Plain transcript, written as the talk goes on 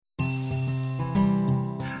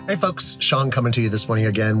Hey folks, Sean coming to you this morning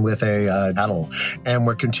again with a Huddle, and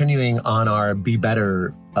we're continuing on our Be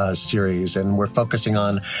Better series, and we're focusing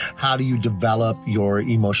on how do you develop your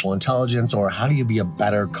emotional intelligence, or how do you be a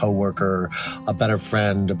better coworker, a better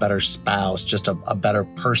friend, a better spouse, just a better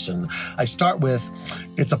person. I start with,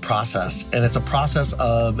 it's a process, and it's a process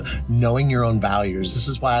of knowing your own values. This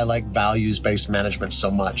is why I like values-based management so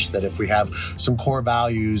much, that if we have some core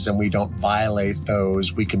values and we don't violate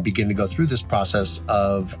those, we can begin to go through this process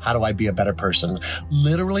of how do I be a better person?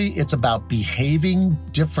 Literally, it's about behaving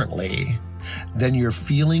differently than your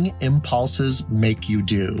feeling impulses make you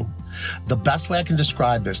do. The best way I can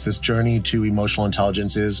describe this journey to emotional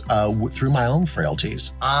intelligence is through my own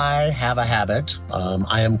frailties. I have a habit.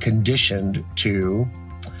 I am conditioned to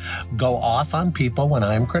go off on people when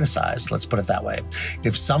I am criticized. Let's put it that way.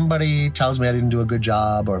 If somebody tells me I didn't do a good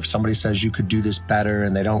job, or if somebody says you could do this better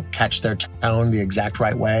and they don't catch their tone the exact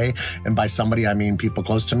right way, and by somebody I mean people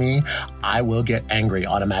close to me, I will get angry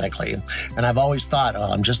automatically. And I've always thought,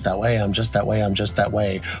 oh, I'm just that way, I'm just that way, I'm just that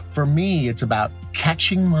way. For me, it's about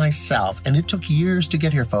catching myself, and it took years to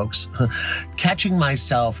get here, folks, catching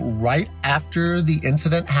myself right after the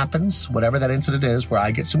incident happens, whatever that incident is, where I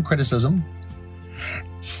get some criticism,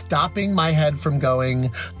 stopping my head from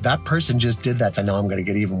going, that person just did that, I know I'm going to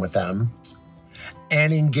get even with them,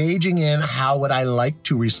 and engaging in how would I like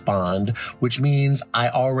to respond, which means I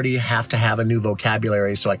already have to have a new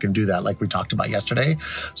vocabulary so I can do that, like we talked about yesterday.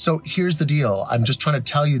 So here's the deal. I'm just trying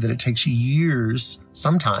to tell you that it takes years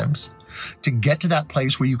sometimes to get to that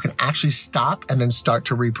place where you can actually stop and then start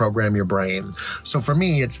to reprogram your brain. So for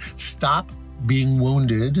me, it's stop being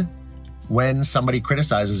wounded when somebody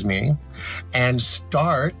criticizes me, and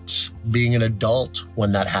start being an adult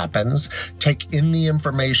when that happens, take in the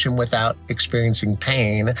information without experiencing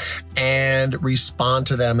pain, and respond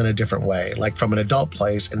to them in a different way, like from an adult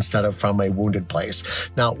place instead of from a wounded place.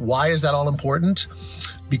 Now, why is that all important?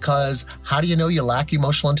 Because how do you know you lack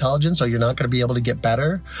emotional intelligence, or you're not going to be able to get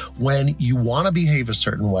better? When you want to behave a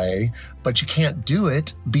certain way, but you can't do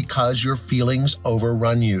it because your feelings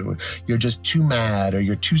overrun you. You're just too mad, or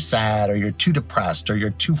you're too sad, or you're too depressed, or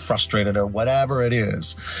you're too frustrated, or whatever it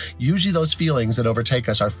is. Usually those feelings that overtake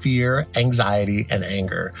us are fear, anxiety, and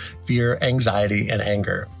anger. Fear, anxiety, and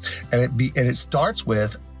anger. And it starts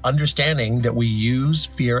with understanding that we use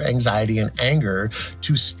fear, anxiety, and anger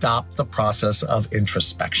to stop the process of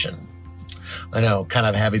introspection. I know, kind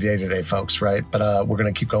of a heavy day today, folks, right? But we're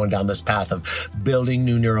going to keep going down this path of building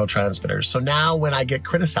new neurotransmitters. So now when I get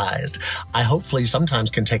criticized, I hopefully sometimes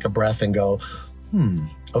can take a breath and go,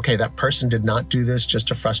 okay, that person did not do this just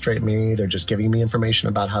to frustrate me. They're just giving me information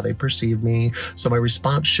about how they perceive me. So my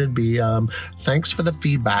response should be, thanks for the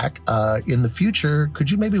feedback. In the future,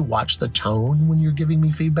 could you maybe watch the tone when you're giving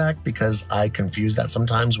me feedback? Because I confuse that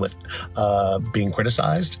sometimes with being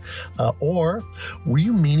criticized. Or were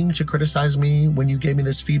you meaning to criticize me when you gave me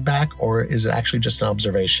this feedback? Or is it actually just an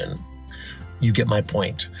observation? You get my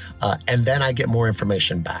point. And then I get more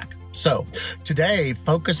information back. So today,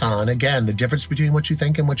 focus on, again, the difference between what you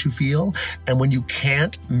think and what you feel. And when you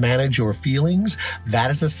can't manage your feelings, that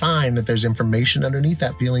is a sign that there's information underneath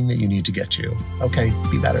that feeling that you need to get to. Okay,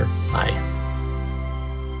 be better. Bye.